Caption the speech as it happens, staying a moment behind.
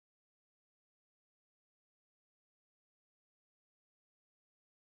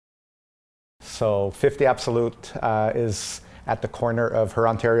So 50 Absolute is at the corner of Her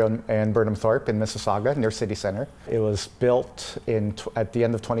Ontario and Burnham Thorpe in Mississauga, near City Centre. It was built at the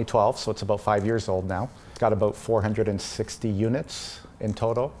end of 2012, so it's about 5 years old now. It's got about 460 units in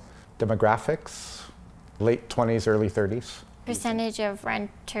total. Demographics, late 20s, early 30s. Percentage of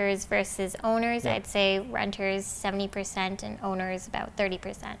renters versus owners, Yeah. I'd say renters 70% and owners about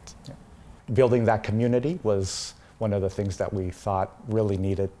 30%. Yeah. Building that community was one of the things that we thought really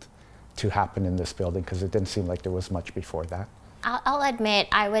needed to happen in this building, because it didn't seem like there was much before that. I'll admit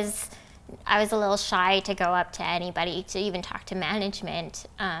I was a little shy to go up to anybody, to even talk to management,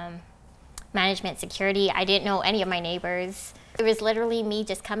 management security. I didn't know any of my neighbors. It was literally me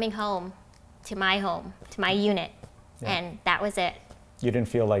just coming home, to my unit, Yeah. and that was it. You didn't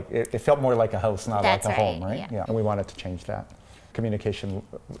feel like, it felt more like a house, not That's like a home, right? right? Yeah. And we wanted to change that. Communication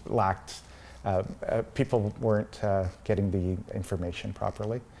lacked, people weren't getting the information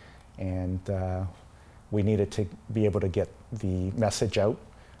properly, and we needed to be able to get the message out.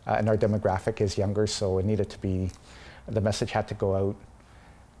 And our demographic is younger, so it needed to be, the message had to go out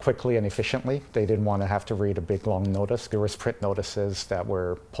quickly and efficiently. They didn't want to have to read a big long notice. There was print notices that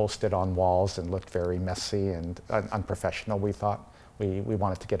were posted on walls and looked very messy and unprofessional, we thought. We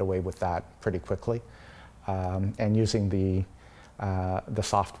wanted to get away with that pretty quickly. And using the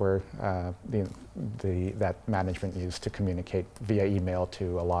software that management used to communicate via email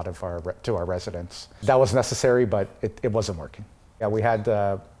to a lot of our residents. That was necessary, but it wasn't working. Yeah, we had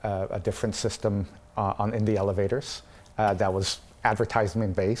a different system in the elevators that was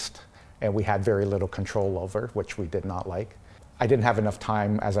advertisement based, and we had very little control over, which we did not like. I didn't have enough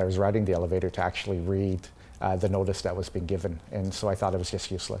time as I was riding the elevator to actually read the notice that was being given, and so I thought it was just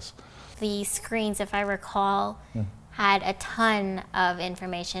useless. The screens, if I recall, had a ton of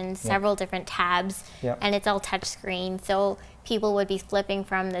information, several different tabs, and it's all touch screen, so people would be flipping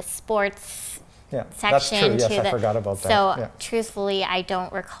from the sports section that's true. Yes, to I forgot about that. So truthfully, I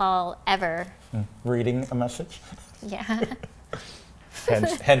don't recall ever reading a message. Yeah.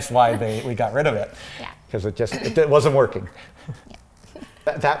 hence why we got rid of it. Yeah. Because it wasn't working.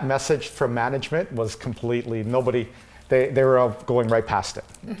 Yeah. That message from management was completely, they were all going right past it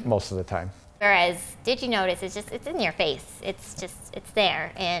most of the time. Whereas DigiNotice is it's in your face. It's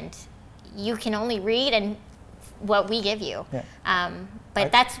there, and you can only read and what we give you. Yeah.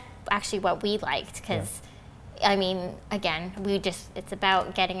 But that's actually what we liked, because I mean, again, it's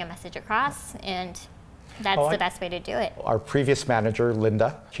about getting a message across, and that's the best way to do it. Our previous manager,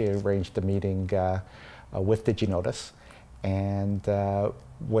 Linda, she arranged a meeting with DigiNotice, and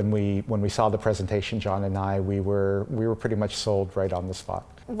when we saw the presentation, John and I, we were pretty much sold right on the spot.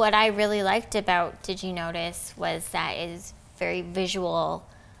 What I really liked about DigiNotice was that it is very visual,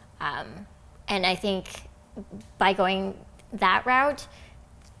 and I think by going that route,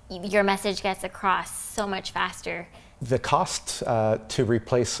 your message gets across so much faster. The cost to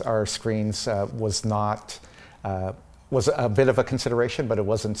replace our screens was a bit of a consideration, but it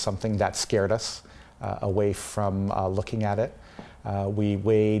wasn't something that scared us away from looking at it. We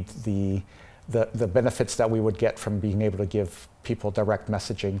weighed the benefits that we would get from being able to give people direct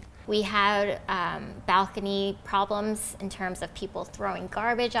messaging. We had balcony problems in terms of people throwing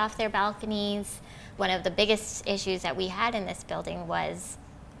garbage off their balconies. One of the biggest issues that we had in this building was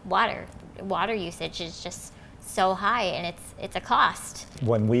water. Water usage is just so high, and it's a cost.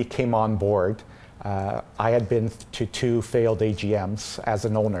 When we came on board, I had been to 2 failed AGMs as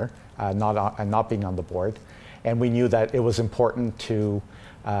an owner, not being on the board, and we knew that it was important to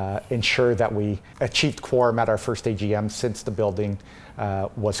ensure that we achieved quorum at our first AGM since the building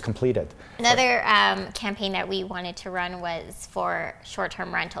was completed. Another campaign that we wanted to run was for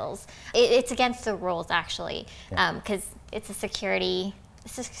short-term rentals. It's against the rules, actually, because it's a security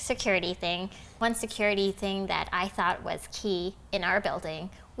thing. One security thing that I thought was key in our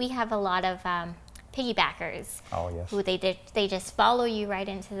building, we have a lot of piggybackers. Oh, yes. Who they just follow you right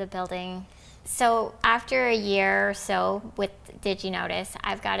into the building. So after a year or so with DigiNotice,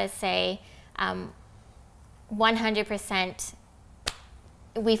 I've got to say 100%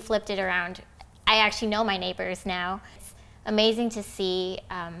 we flipped it around. I actually know my neighbors now. It's amazing to see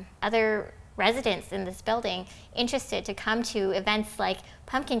other residents in this building interested to come to events like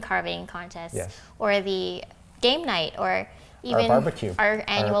pumpkin carving contests, or the game night, or even our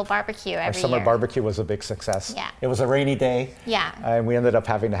annual barbecue every year. Our summer barbecue was a big success. Yeah. It was a rainy day. Yeah. And we ended up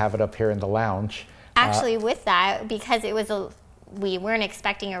having to have it up here in the lounge. Actually, with that, because we weren't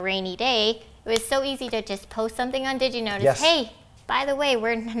expecting a rainy day, it was so easy to just post something on DigiNotice. Yes. Hey, by the way,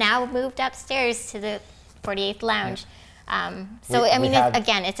 we're now moved upstairs to the 48th lounge. So I mean,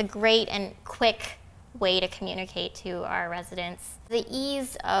 again, it's a great and quick way to communicate to our residents. The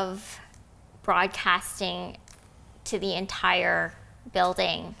ease of broadcasting to the entire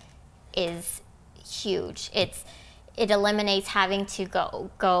building is huge. It eliminates having to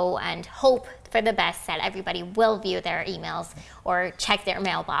go and hope for the best that everybody will view their emails or check their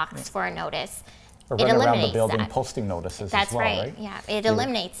mailbox for a notice. Or It run around the eliminates building that. posting notices That's as well, right. Yeah, it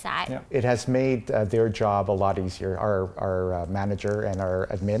eliminates that. Yeah. It has made their job a lot easier, our manager and our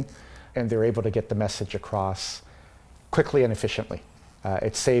admin, and they're able to get the message across quickly and efficiently.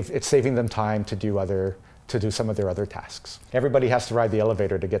 It's saving them time to do some of their other tasks. Everybody has to ride the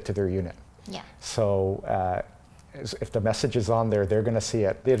elevator to get to their unit. Yeah. So if the message is on there, they're going to see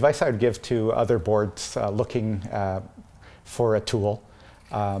it. The advice I would give to other boards looking for a tool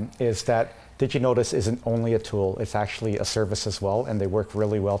is that DigiNotice isn't only a tool, it's actually a service as well, and they work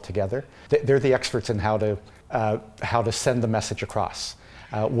really well together. They're the experts in how to send the message across.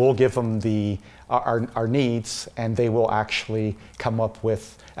 We'll give them our needs, and they will actually come up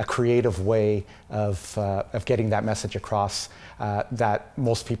with a creative way of getting that message across that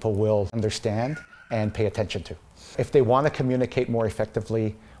most people will understand and pay attention to. If they want to communicate more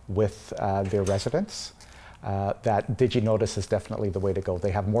effectively with their residents, that DigiNotice is definitely the way to go.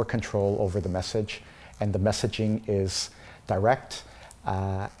 They have more control over the message, and the messaging is direct,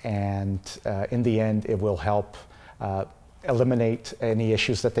 and in the end, it will help eliminate any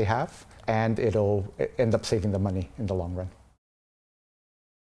issues that they have, and it'll end up saving them money in the long run.